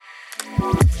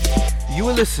You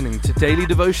are listening to Daily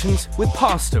Devotions with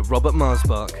Pastor Robert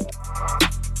Marsbach.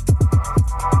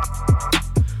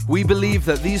 We believe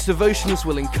that these devotions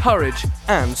will encourage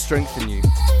and strengthen you.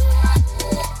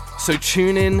 So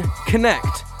tune in,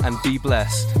 connect, and be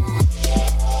blessed.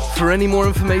 For any more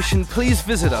information, please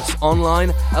visit us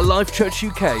online at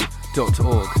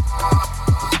lifechurchuk.org.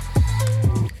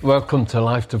 Welcome to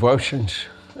Life Devotions,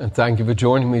 and thank you for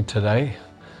joining me today.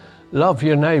 Love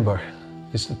your neighbor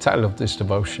is the title of this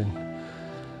devotion.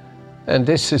 And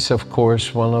this is, of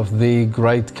course, one of the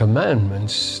great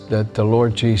commandments that the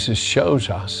Lord Jesus shows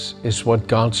us is what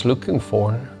God's looking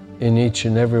for in each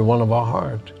and every one of our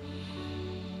heart.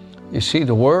 You see,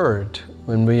 the Word,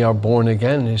 when we are born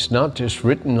again, is not just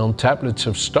written on tablets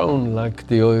of stone like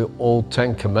the old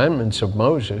 10 Commandments of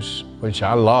Moses, which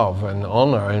I love and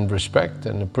honor and respect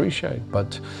and appreciate,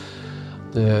 but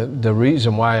the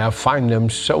reason why I find them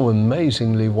so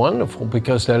amazingly wonderful,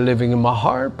 because they're living in my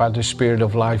heart by the Spirit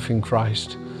of life in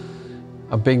Christ.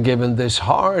 I've been given this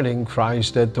heart in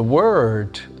Christ that the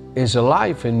Word is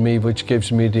alive in me, which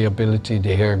gives me the ability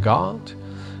to hear God,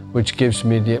 which gives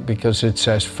me because it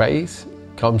says faith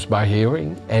comes by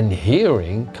hearing, and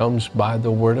hearing comes by the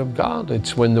Word of God.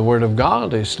 It's when the Word of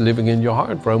God is living in your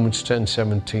heart, Romans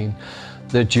 10:17,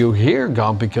 that you hear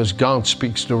God, because God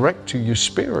speaks direct to your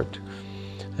spirit.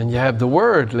 And you have the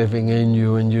Word living in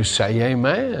you, and you say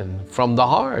amen. From the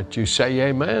heart, you say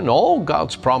amen. All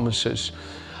God's promises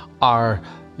are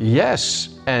yes,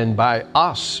 and by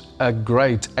us a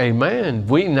great amen.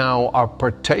 We now are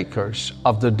partakers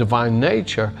of the divine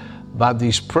nature by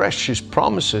these precious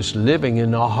promises living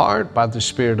in our heart by the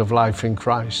Spirit of life in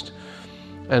Christ.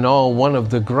 And one of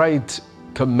the great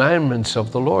commandments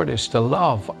of the Lord is to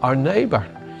love our neighbor.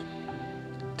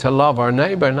 To love our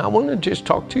neighbor. And I want to just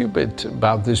talk to you a bit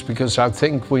about this, because I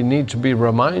think we need to be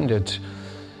reminded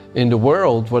in the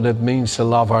world what it means to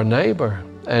love our neighbor.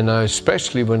 And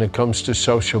especially when it comes to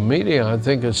social media, I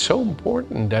think it's so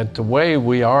important that the way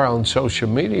we are on social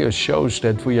media shows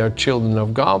that we are children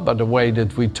of God by the way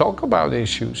that we talk about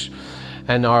issues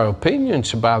and our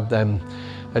opinions about them.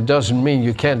 It doesn't mean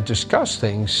you can't discuss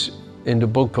things. In the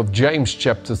book of James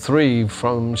chapter 3,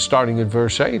 from starting at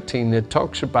verse 18, it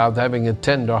talks about having a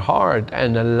tender heart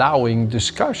and allowing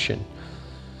discussion.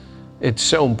 It's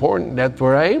so important that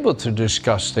we're able to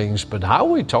discuss things, but how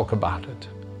we talk about it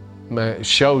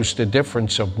shows the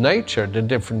difference of nature, the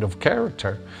difference of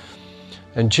character.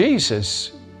 And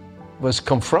Jesus was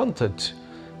confronted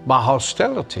by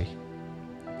hostility,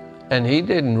 and he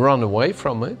didn't run away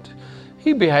from it.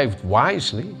 He behaved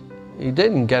wisely. He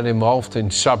didn't get involved in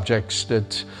subjects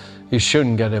that he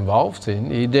shouldn't get involved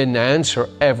in. He didn't answer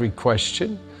every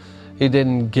question. He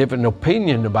didn't give an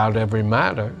opinion about every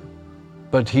matter.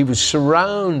 But he was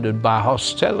surrounded by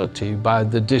hostility, by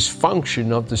the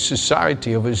dysfunction of the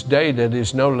society of his day that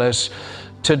is no less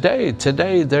today.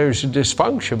 Today there's a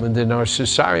dysfunction within our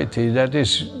society that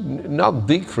is not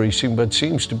decreasing but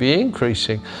seems to be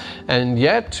increasing. And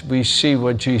yet we see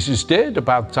what Jesus did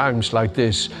about times like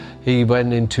this. He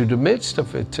went into the midst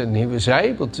of it, and he was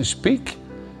able to speak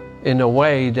in a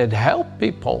way that helped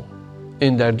people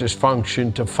in their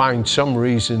dysfunction to find some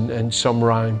reason and some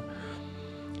rhyme.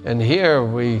 And here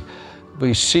we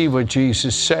see what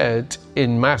Jesus said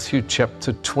in Matthew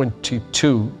chapter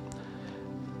 22.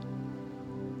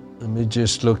 Let me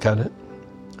just look at it.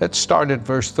 Let's start at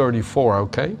verse 34,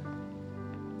 okay?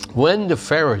 When the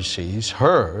Pharisees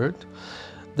heard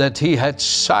that he had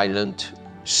silenced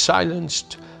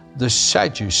the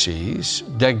Sadducees,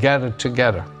 they gathered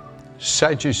together.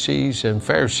 Sadducees and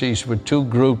Pharisees were two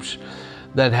groups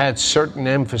that had certain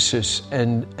emphasis,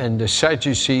 and the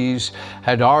Sadducees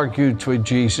had argued with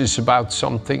Jesus about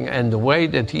something, and the way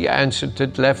that he answered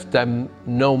it left them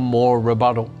no more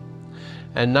rebuttal.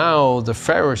 And now the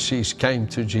Pharisees came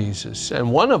to Jesus,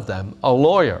 and one of them, a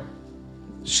lawyer,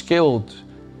 skilled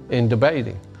in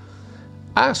debating,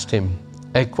 asked him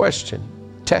a question,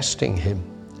 testing him,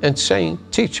 and saying,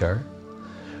 "Teacher,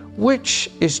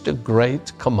 which is the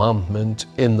great commandment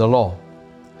in the law?"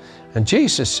 And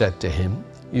Jesus said to him,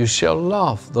 "You shall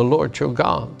love the Lord your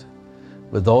God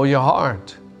with all your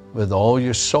heart, with all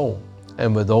your soul,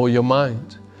 and with all your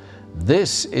mind.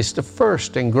 This is the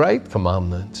first and great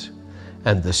commandment.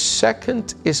 And the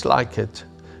second is like it.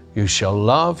 You shall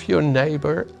love your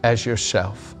neighbor as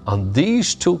yourself. On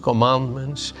these two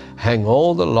commandments hang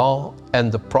all the law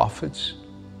and the prophets."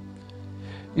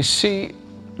 You see,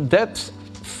 that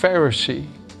Pharisee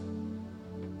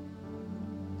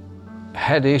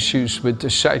had issues with the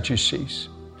Sadducees,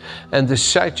 and the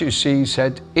Sadducees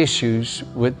had issues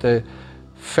with the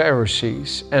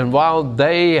Pharisees. And while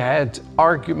they had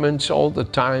arguments all the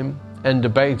time, and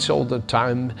debates all the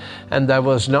time, and there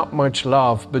was not much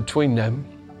love between them.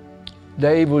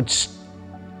 They would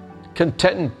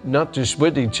contend not just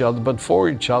with each other, but for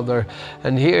each other.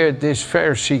 And here this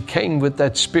Pharisee came with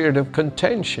that spirit of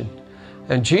contention.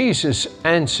 And Jesus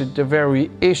answered the very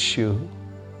issue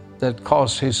that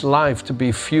caused his life to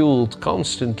be fueled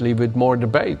constantly with more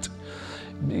debate.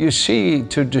 You see,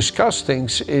 to discuss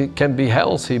things, it can be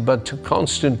healthy, but to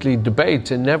constantly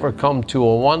debate and never come to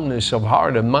a oneness of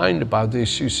heart and mind about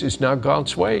issues is not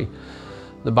God's way.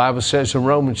 The Bible says in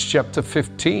Romans chapter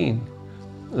 15,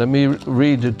 let me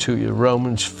read it to you,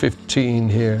 Romans 15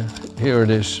 here. Here it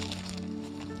is.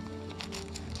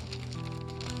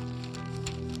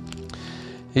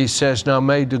 He says, now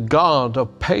may the God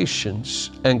of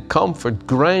patience and comfort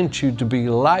grant you to be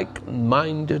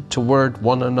like-minded toward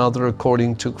one another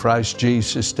according to Christ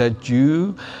Jesus, that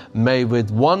you may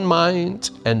with one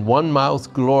mind and one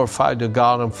mouth glorify the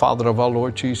God and Father of our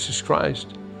Lord Jesus Christ.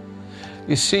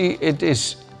 You see, it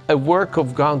is a work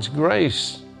of God's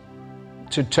grace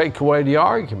to take away the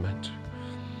argument.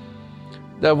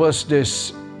 There was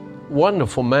this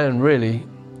wonderful man, really,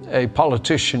 a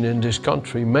politician in this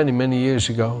country many, many years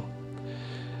ago.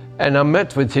 And I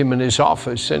met with him in his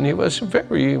office, and he was a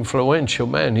very influential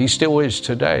man. He still is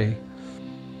today.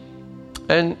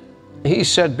 And he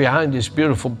sat behind this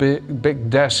beautiful big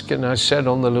desk, and I sat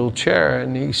on the little chair,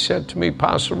 and he said to me,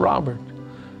 Pastor Robert,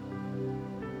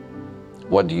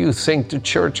 what do you think the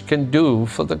church can do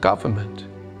for the government?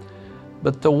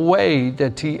 But the way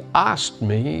that he asked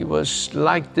me was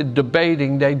like the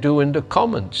debating they do in the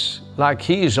Commons. Like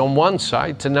he is on one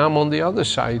side and I'm on the other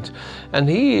side. And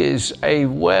he is a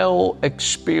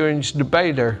well-experienced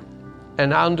debater.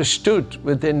 And I understood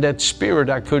within that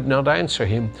spirit I could not answer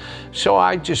him. So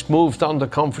I just moved on the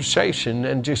conversation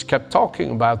and just kept talking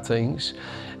about things.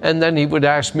 And then he would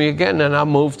ask me again, and I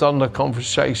moved on the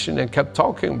conversation and kept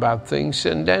talking about things.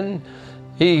 And then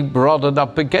he brought it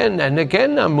up again, and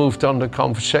again I moved on the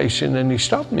conversation, and he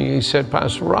stopped me. He said,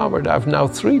 Pastor Robert, I've now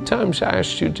 3 times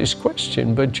asked you this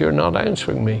question, but you're not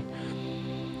answering me.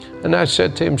 And I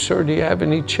said to him, sir, do you have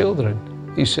any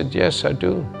children? He said, yes, I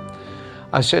do.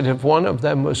 I said, if one of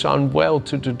them was unwell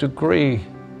to the degree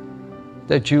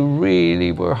that you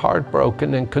really were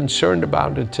heartbroken and concerned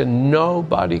about it and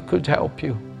nobody could help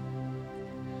you,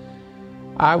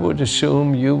 I would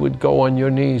assume you would go on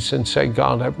your knees and say,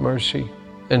 God, have mercy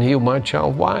and heal my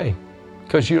child. Why?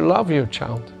 Because you love your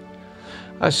child.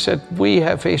 I said, we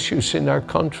have issues in our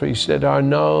countries that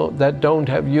don't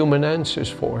have human answers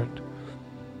for it.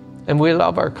 And we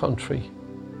love our country.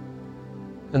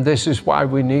 And this is why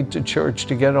we need the church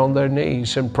to get on their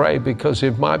knees and pray, because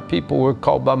if my people who are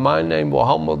called by my name will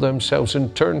humble themselves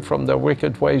and turn from their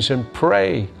wicked ways and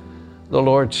pray, the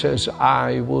Lord says,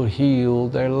 I will heal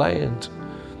their land.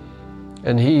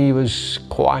 And he was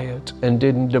quiet and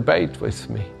didn't debate with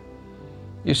me.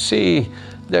 You see,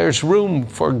 there's room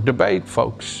for debate,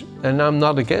 folks, and I'm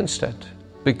not against it,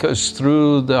 because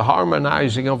through the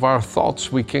harmonizing of our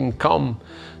thoughts, we can come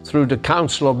through the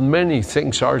counsel of many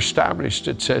things are established,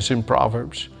 it says in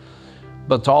Proverbs.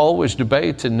 But to always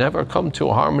debate and never come to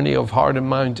a harmony of heart and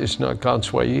mind is not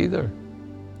God's way either.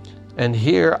 And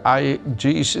here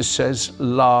Jesus says,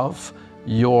 love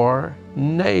your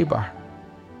neighbor.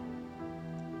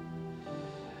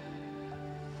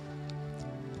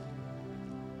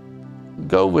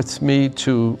 Go with me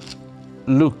to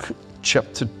Luke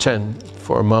chapter 10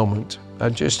 for a moment. I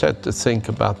just had to think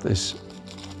about this.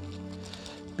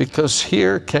 Because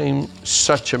here came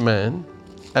such a man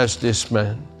as this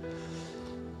man.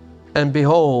 And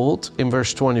behold, in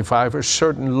verse 25, a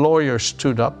certain lawyer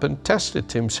stood up and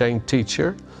tested him, saying,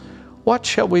 Teacher, what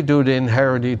shall we do to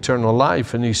inherit eternal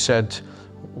life? And he said,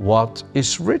 what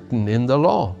is written in the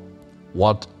law?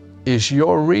 What is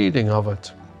your reading of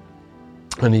it?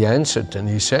 And he answered and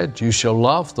he said, you shall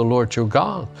love the Lord your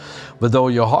God with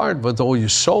all your heart, with all your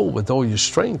soul, with all your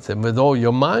strength, and with all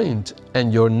your mind,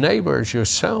 and your neighbor as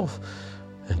yourself.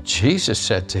 And Jesus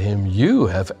said to him, you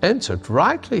have answered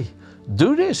rightly.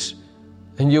 Do this,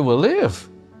 and you will live.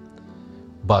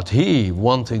 But he,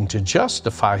 wanting to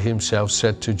justify himself,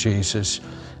 said to Jesus,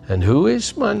 and who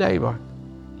is my neighbor?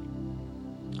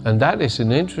 And that is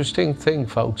an interesting thing,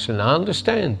 folks, and I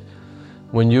understand.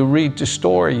 When you read the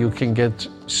story, you can get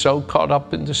so caught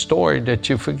up in the story that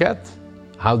you forget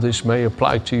how this may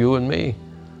apply to you and me.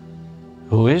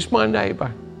 Who is my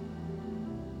neighbor?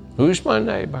 Who is my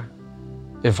neighbor?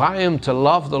 If I am to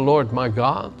love the Lord my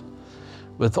God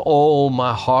with all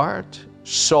my heart,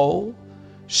 soul,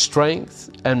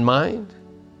 strength, and mind,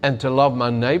 and to love my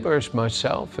neighbor as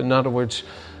myself, in other words,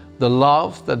 The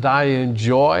love that I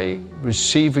enjoy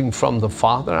receiving from the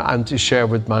Father, I'm to share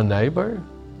with my neighbor.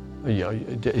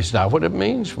 Is that what it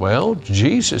means? Well,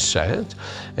 Jesus said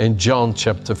in John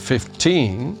chapter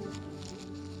 15,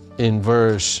 in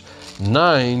verse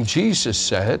 9, Jesus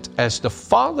said, as the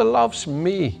Father loves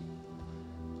me,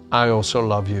 I also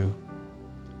love you.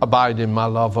 Abide in my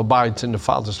love, abide in the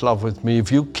Father's love with me.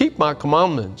 If you keep my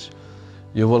commandments,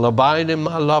 you will abide in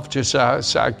my love, just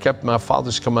as I kept my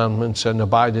Father's commandments and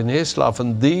abide in his love.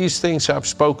 And these things I've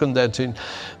spoken,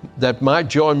 that my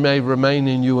joy may remain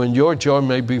in you and your joy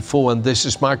may be full. And this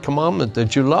is my commandment,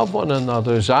 that you love one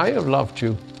another as I have loved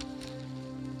you.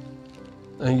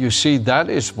 And you see, that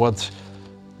is what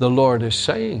the Lord is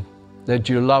saying, that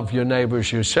you love your neighbors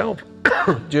yourself,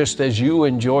 just as you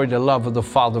enjoy the love of the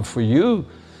Father for you,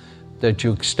 that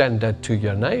you extend that to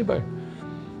your neighbor.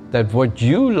 That what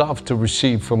you love to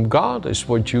receive from God is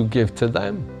what you give to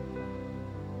them.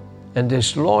 And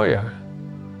this lawyer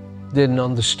didn't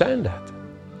understand that.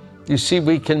 You see,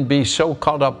 we can be so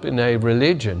caught up in a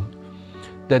religion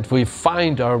that we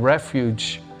find our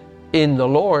refuge in the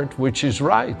Lord, which is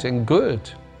right and good.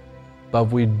 But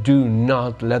we do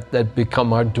not let that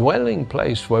become our dwelling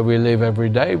place where we live every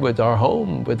day with our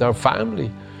home, with our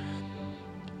family.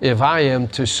 If I am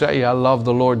to say I love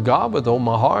the Lord God with all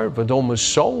my heart, with all my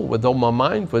soul, with all my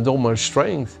mind, with all my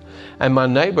strength, and my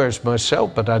neighbor is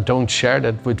myself, but I don't share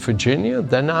that with Virginia,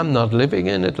 then I'm not living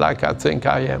in it like I think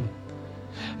I am.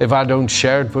 If I don't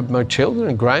share it with my children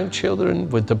and grandchildren,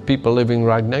 with the people living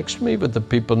right next to me, with the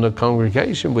people in the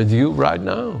congregation, with you right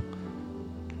now.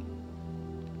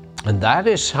 And that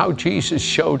is how Jesus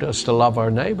showed us to love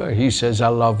our neighbor. He says, I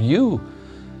love you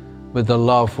with the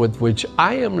love with which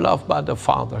I am loved by the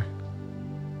Father.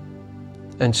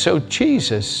 And so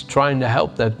Jesus, trying to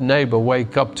help that neighbor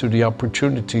wake up to the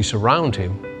opportunities around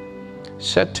him,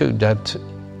 said to that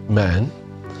man,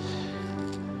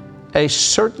 a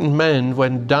certain man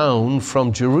went down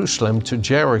from Jerusalem to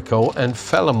Jericho and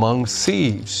fell among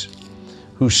thieves,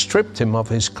 who stripped him of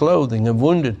his clothing and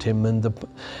wounded him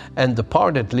and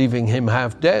departed, leaving him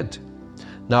half dead.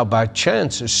 Now by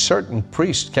chance a certain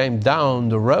priest came down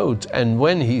the road, and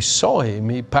when he saw him,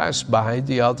 he passed by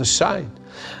the other side.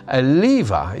 A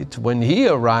Levite, when he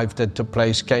arrived at the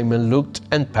place, came and looked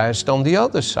and passed on the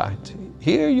other side.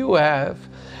 Here you have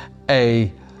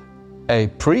a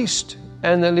priest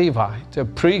and a Levite. A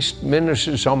priest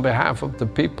ministers on behalf of the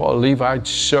people. A Levite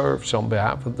serves on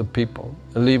behalf of the people.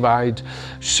 A Levite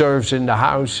serves in the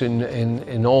house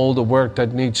in all the work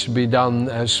that needs to be done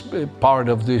as part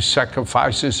of the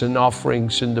sacrifices and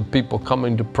offerings and the people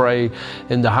coming to pray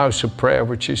in the house of prayer,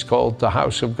 which is called the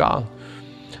house of God.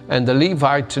 And the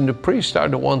Levites and the priest are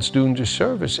the ones doing the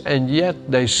service. And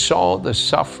yet they saw the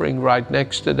suffering right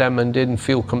next to them and didn't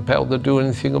feel compelled to do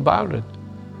anything about it.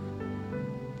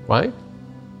 Right?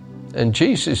 And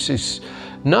Jesus is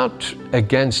not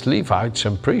against Levites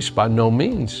and priests by no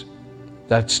means.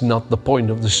 That's not the point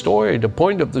of the story. The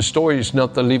point of the story is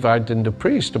not the Levite and the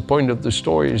priest. The point of the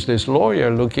story is this lawyer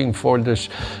looking for this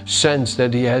sense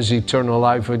that he has eternal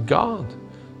life with God,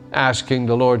 asking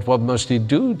the Lord, what must he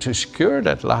do to secure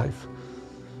that life?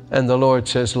 And the Lord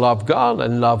says, love God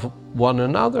and love one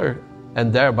another.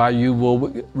 And thereby you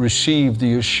will receive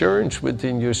the assurance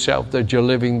within yourself that you're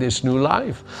living this new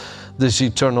life, this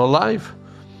eternal life.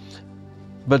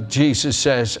 But Jesus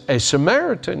says, a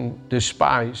Samaritan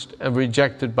despised and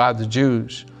rejected by the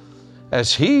Jews,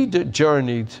 as he that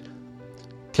journeyed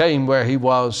came where he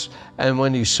was, and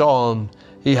when he saw him,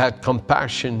 he had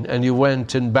compassion, and he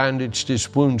went and bandaged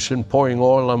his wounds, and pouring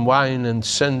oil and wine, and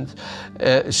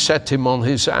set him on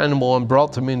his animal, and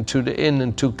brought him into the inn,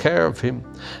 and took care of him.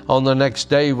 On the next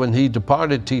day when he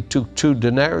departed, he took 2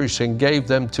 denarii and gave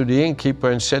them to the innkeeper,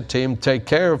 and said to him, take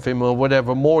care of him, or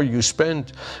whatever more you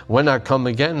spend, when I come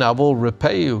again, I will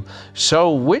repay you.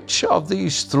 So which of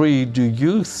these 3 do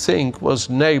you think was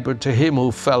neighbor to him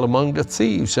who fell among the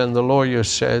thieves? And the lawyer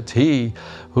said, he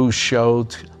who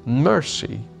showed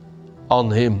mercy on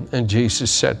him. And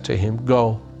Jesus said to him,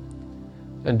 go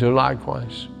and do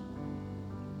likewise.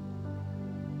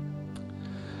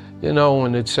 You know,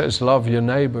 when it says love your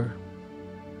neighbor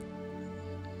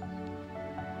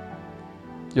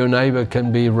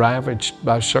can be ravaged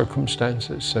by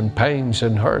circumstances and pains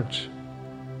and hurts,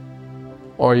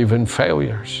 or even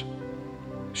failures.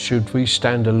 Should we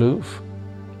stand aloof,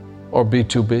 or be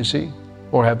too busy,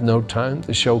 or have no time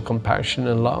to show compassion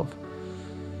and love?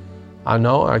 I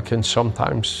know I can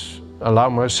sometimes allow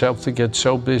myself to get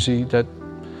so busy that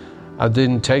I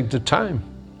didn't take the time.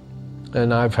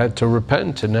 And I've had to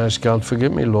repent and ask God,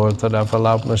 forgive me, Lord, that I've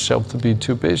allowed myself to be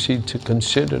too busy to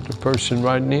consider the person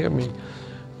right near me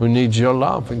who needs your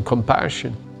love and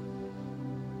compassion.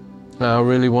 I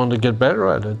really want to get better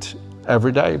at it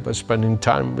every day by spending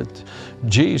time with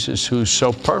Jesus, who's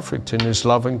so perfect in his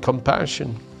love and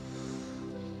compassion.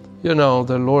 You know,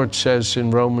 the Lord says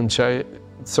in Romans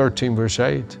 13, verse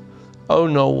 8, owe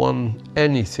no one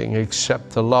anything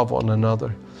except to love one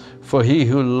another. For he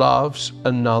who loves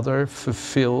another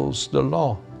fulfills the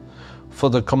law. For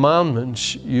the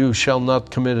commandments, you shall not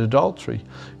commit adultery,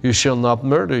 you shall not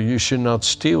murder, you should not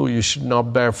steal, you should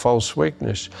not bear false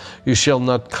witness, you shall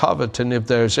not covet, and if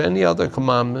there's any other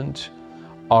commandment,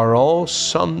 are all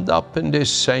summed up in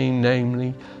this saying,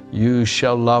 namely, you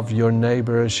shall love your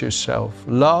neighbor as yourself.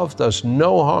 Love does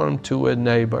no harm to a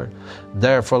neighbor.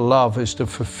 Therefore, love is the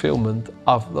fulfillment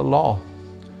of the law.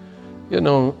 You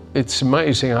know, it's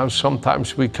amazing how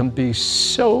sometimes we can be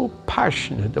so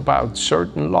passionate about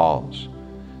certain laws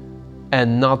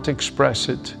and not express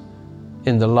it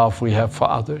in the love we have for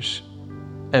others,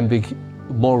 and be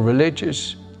more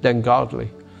religious than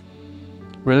godly.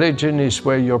 Religion is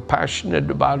where you're passionate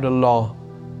about a law,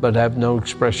 but have no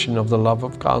expression of the love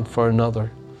of God for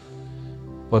another.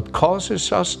 What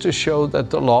causes us to show that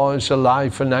the law is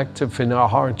alive and active in our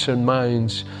hearts and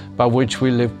minds, by which we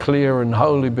live clear and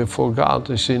holy before God,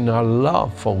 is in our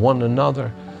love for one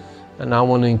another. And I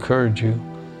want to encourage you,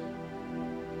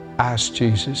 ask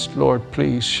Jesus, Lord,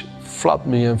 please flood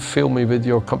me and fill me with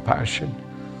your compassion.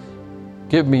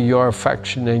 Give me your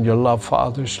affection and your love for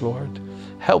others, Lord.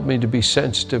 Help me to be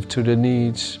sensitive to the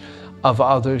needs of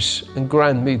others, and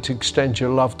grant me to extend your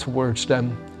love towards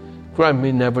them. Grant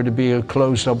me never to be a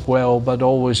closed-up well, but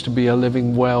always to be a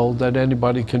living well that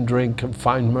anybody can drink and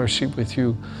find mercy with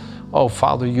you. Oh,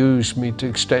 Father, use me to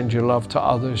extend your love to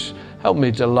others. Help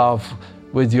me to love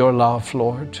with your love,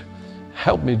 Lord.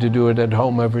 Help me to do it at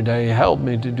home every day. Help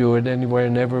me to do it anywhere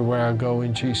and everywhere I go,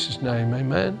 in Jesus' name.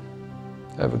 Amen.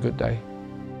 Have a good day.